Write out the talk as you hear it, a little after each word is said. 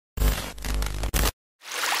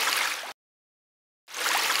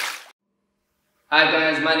Hi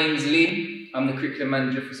guys, my name is Lee. I'm the curriculum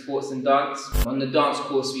manager for sports and dance. On the dance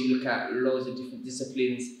course we look at loads of different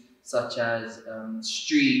disciplines such as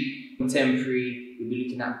street, contemporary, you'll be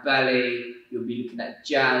looking at ballet, you'll be looking at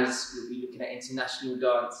jazz, you'll be looking at international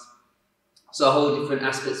dance. So a whole different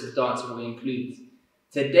aspects of dance will be included.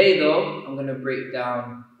 Today though, I'm going to break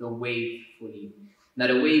down the wave for you. Now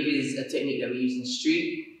the wave is a technique that we use in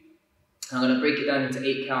street. I'm going to break it down into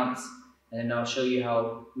 8 counts. And then I'll show you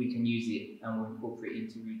how we can use it and we'll incorporate it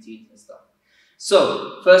into routines and stuff.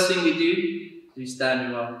 So, first thing we do is we stand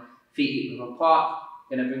with our feet hip width apart.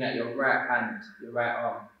 You're going to bring out your right hand, your right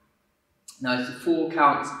arm. Now it's 4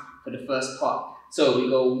 counts for the first part. So we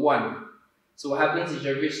go 1. So what happens is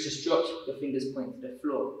your wrist just drops, your fingers point to the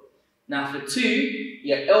floor. Now for 2,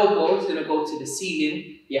 your elbow is going to go to the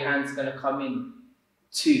ceiling, your hand's going to come in.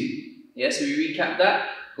 2. Yeah, so we recap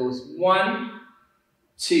that. Goes 1,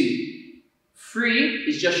 2. 3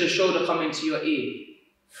 is just your shoulder coming to your ear.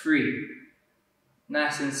 3.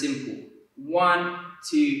 Nice and simple. 1,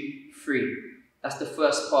 2, 3. That's the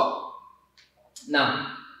first part.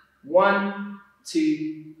 Now, 1,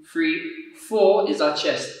 2, 3, 4 is our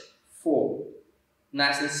chest. 4.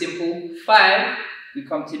 Nice and simple. 5, we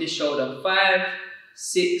come to the shoulder. 5,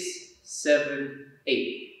 6, 7,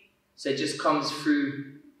 8. So it just comes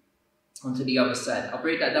through onto the other side. I'll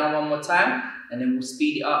break that down one more time and then we'll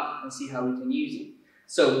speed it up and see how we can use it.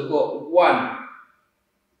 So we've got 1,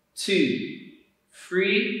 2,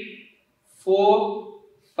 3, 4,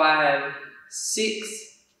 5,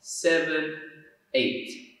 6, 7,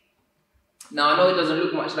 8. Now I know it doesn't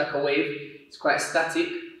look much like a wave, it's quite static,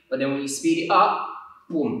 but then when you speed it up,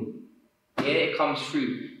 boom, yeah, it comes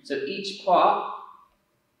through. So each part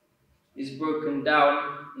is broken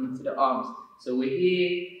down into the arms. So we're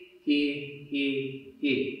here, here, here,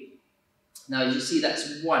 here. Now as you see,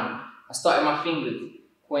 that's 1. I start with my fingers,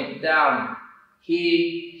 point down,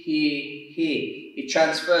 here, here, here. It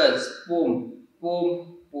transfers, boom,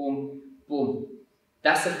 boom, boom, boom.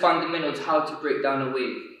 That's the fundamentals how to break down a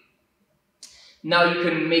wave. Now you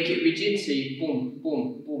can make it rigid, so you boom,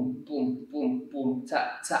 boom, boom, boom, boom, boom,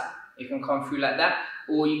 tap, tap. It can come through like that,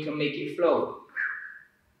 or you can make it flow,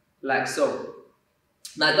 like so.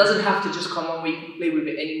 Now it doesn't have to just come on where you can play with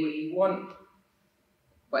it any way you want,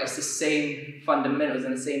 but it's the same fundamentals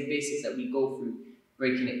and the same basics that we go through,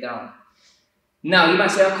 breaking it down. Now you might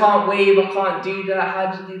say, I can't wave, I can't do that,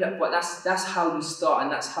 how do you do that? But that's how you start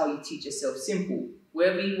and that's how you teach yourself. Simple.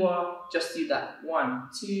 Wherever you are, just do that. 1,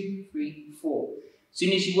 2, 3, 4. As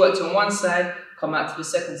soon as you worked on one side, come out to the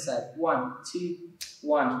second side. 1, 2,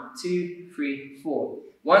 1, 2, 3, 4.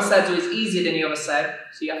 One side's always easier than the other side,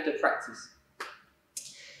 so you have to practice.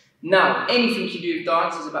 Now, anything you do with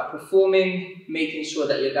dance is about performing, making sure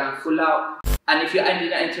that you're going full out. And if you're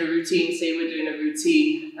adding that into a routine, say we're doing a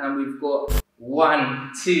routine and we've got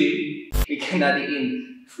 1, 2, we can add it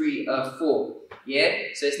in 3, 4. Yeah?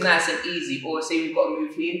 So it's nice and easy. Or say we've got to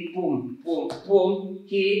move here, boom, boom, boom,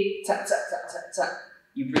 here, tap, tap, tap, tap, tap.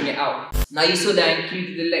 You bring it out. Now you saw that I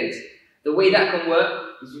included the legs. The way that can work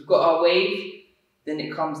is we've got our wave, then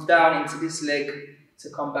it comes down into this leg to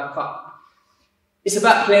come back up. It's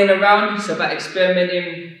about playing around, it's about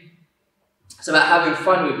experimenting, it's about having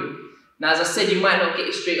fun with it. Now as I said, you might not get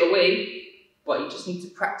it straight away, but you just need to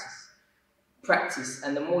practice. Practice,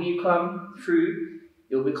 and the more you come through,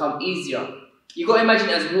 it will become easier. You've got to imagine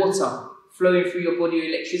it as water flowing through your body with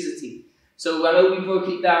electricity. So I know we broke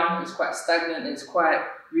it down, it's quite stagnant, it's quite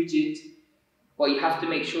rigid, but you have to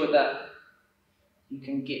make sure that you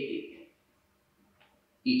can get it,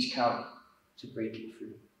 each count, to break it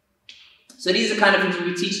through. So these are the kind of things we'll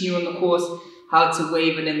be teaching you on the course, how to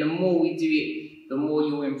wave, and then the more we do it, the more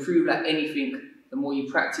you will improve like anything, the more you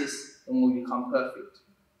practice, the more you become perfect.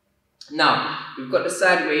 Now, we've got the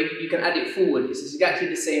side wave, you can add it forward, it's exactly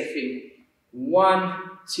the same thing. 1,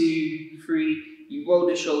 2, 3, you roll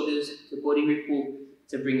the shoulders, the body ripple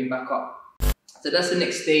to bring it back up. So that's the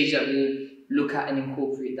next stage that we'll look at and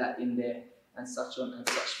incorporate that in there, and such on and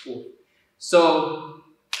such forth. So,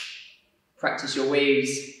 practice your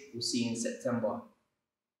waves. We'll see you in September.